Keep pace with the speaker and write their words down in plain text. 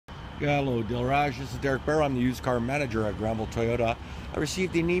Yeah, hello, Dilraj. This is Derek Barrow. I'm the used car manager at Granville Toyota. I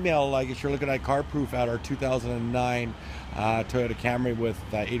received an email. I guess you're looking at car proof at our 2009 Toyota Camry with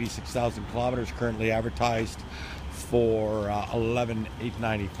 86,000 kilometers, currently advertised for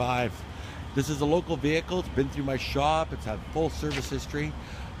 $11,895. This is a local vehicle. It's been through my shop. It's had full service history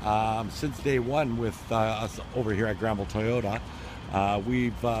since day one with us over here at Granville Toyota.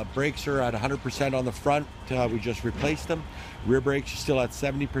 Brakes are at 100% on the front. We just replaced them. Rear brakes are still at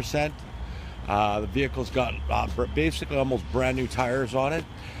 70%. The vehicle's got basically almost brand new tires on it.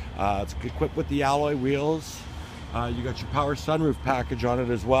 It's equipped with the alloy wheels. You got your power sunroof package on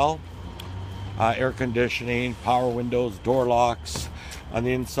it as well. Air conditioning, power windows, door locks. On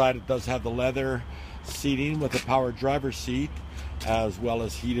the inside it does have the leather seating with a power driver's seat as well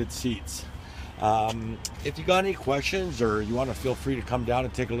as heated seats. If you got any questions or you want to, feel free to come down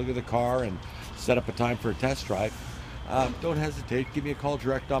and take a look at the car and set up a time for a test drive. Don't hesitate. Give me a call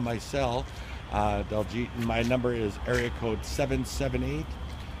direct on my cell. My number is area code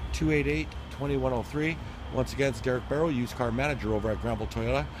 778-288-2103. Once again, it's Derek Barrow, used car manager over at Granville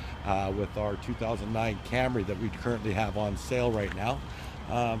Toyota with our 2009 Camry that we currently have on sale right now.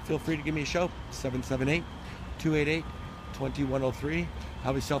 Feel free to give me a shout, 778-288-2103.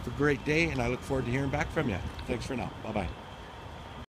 Have yourself a great day, and I look forward to hearing back from you. Thanks for now. Bye-bye.